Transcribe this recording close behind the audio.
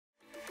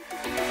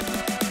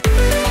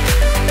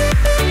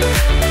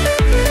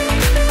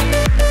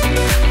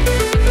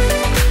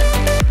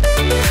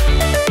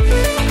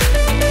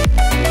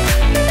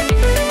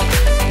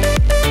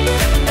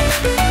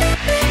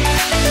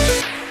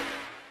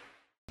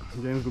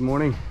James, good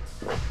morning.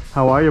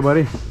 How are you,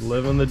 buddy?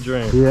 Living the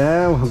dream.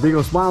 Yeah, a big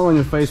old smile on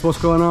your face.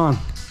 What's going on?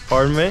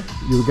 Pardon me?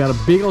 You got a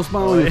big old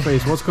smile on your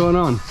face. What's going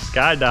on?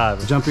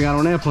 Skydiving. Jumping out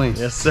of an airplane.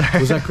 Yes, sir.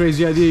 Was that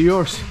crazy idea of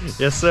yours?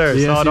 Yes, sir.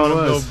 Yes, Saw it on a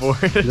was. billboard.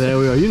 There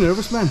we are. You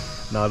nervous, man?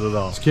 Not at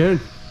all. Scared?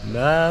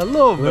 Nah, a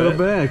little bit. A little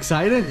bit.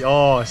 Excited?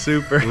 Oh,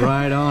 super.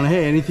 Right on.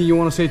 Hey, anything you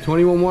want to say to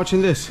anyone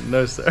watching this?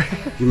 No, sir.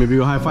 Give me a big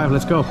high five.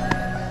 Let's go.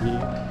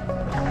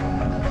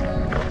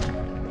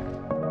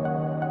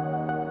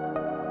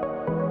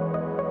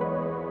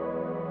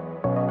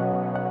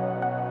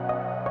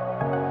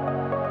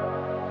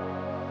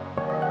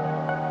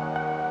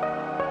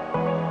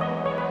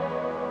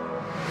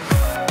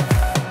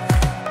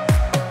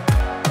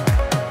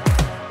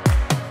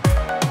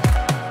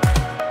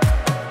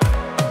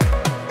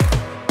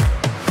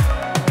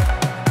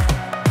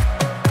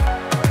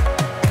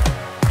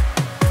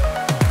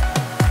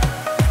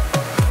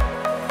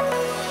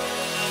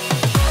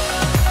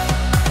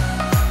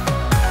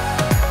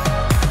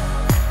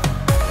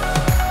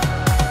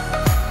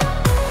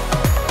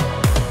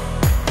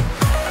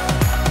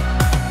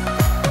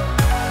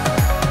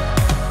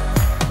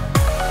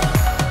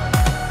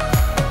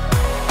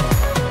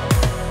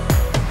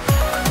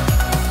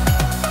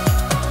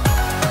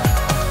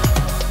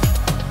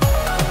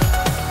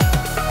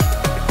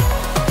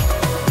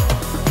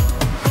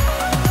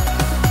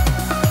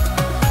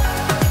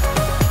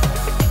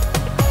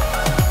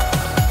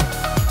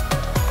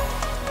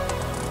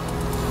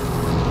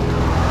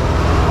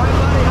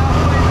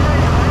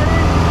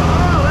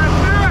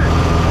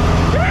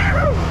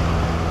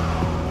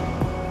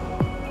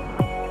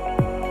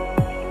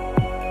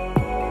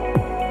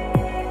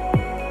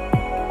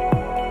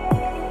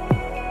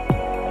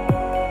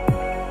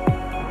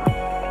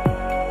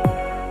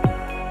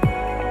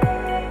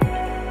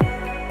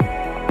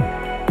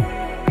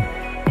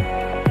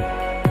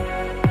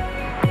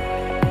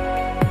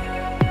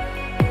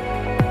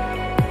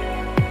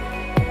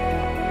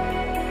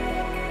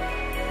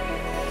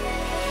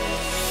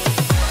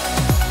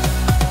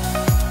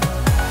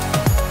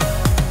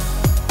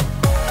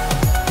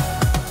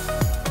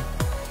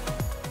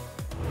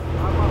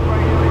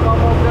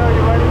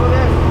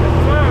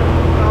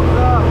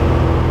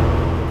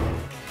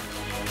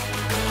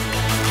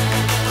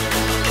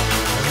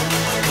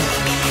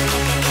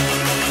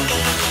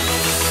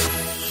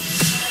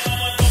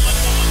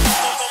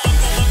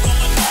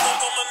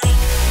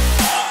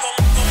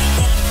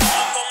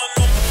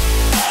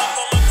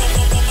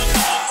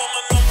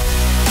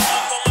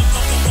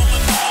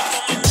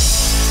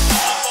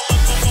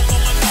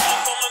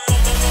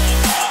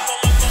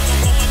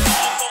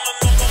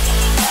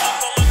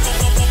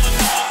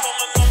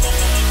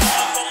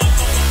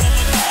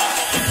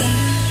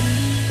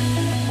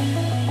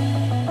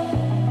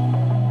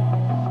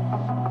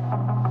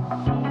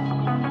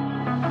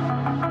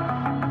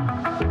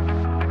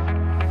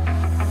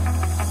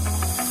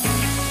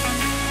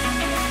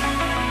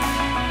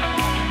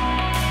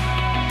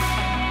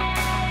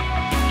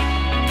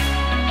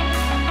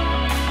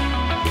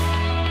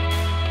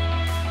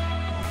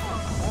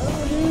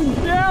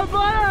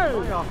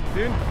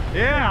 Dude.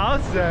 Yeah,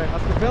 I'll say.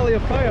 That's the belly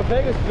of Las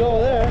Vegas is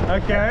over there.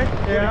 Okay.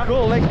 Yeah. Pretty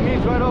cool. Lake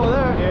Mead's right over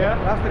there. Yeah.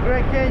 That's the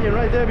Grand Canyon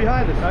right there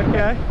behind us.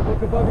 Okay.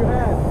 Look above your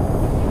head.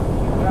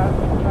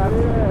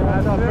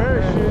 That's a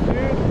parachute,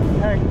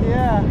 dude. Heck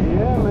yeah.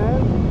 Yeah,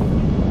 man.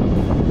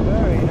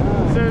 Very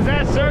nice. So is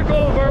that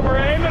circle where we're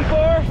aiming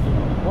for?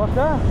 What's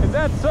that? Is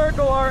that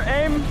circle our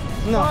aim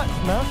No. spot?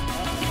 No.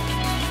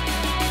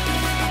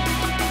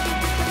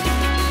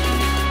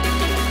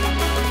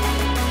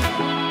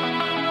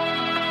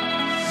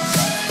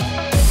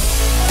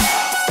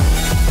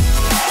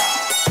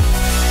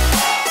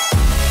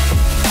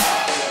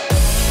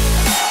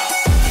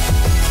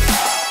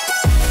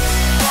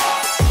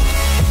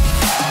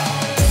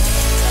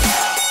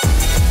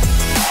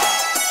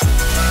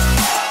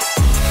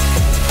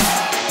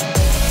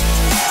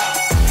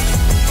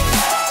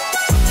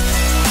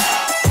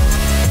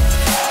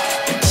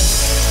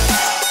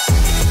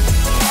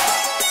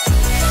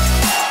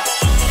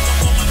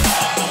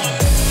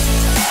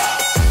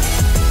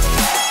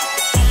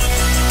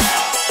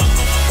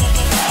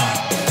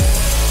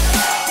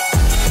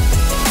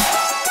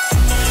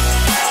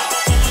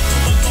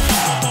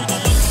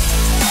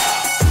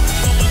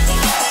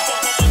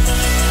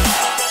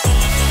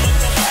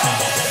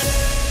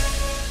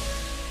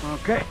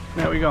 Okay,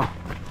 there we go.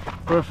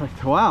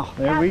 Perfect. Wow.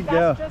 There we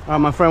go. All right,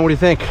 my friend, what do you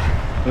think?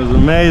 It was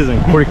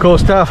amazing. Pretty cool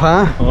stuff,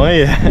 huh? Oh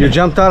yeah. You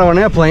jumped out of an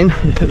airplane.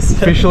 Yes,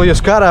 sir. Officially a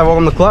skydive.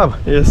 Welcome to the club.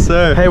 Yes,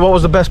 sir. Hey, what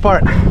was the best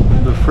part?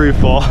 The free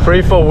fall.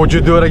 Free fall. Would you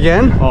do it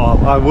again? Oh,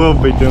 I will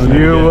be doing it.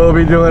 You again. will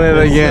be doing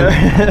it Yes,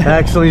 again. sir.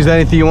 Excellent. Is there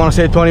anything you want to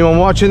say to anyone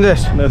watching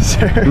this? No,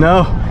 sir.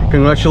 No?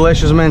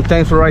 Congratulations, man.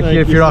 Thanks for right Thank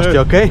here at you, Fyrosity, sir.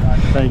 okay?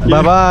 Thank you.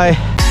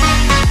 Bye-bye.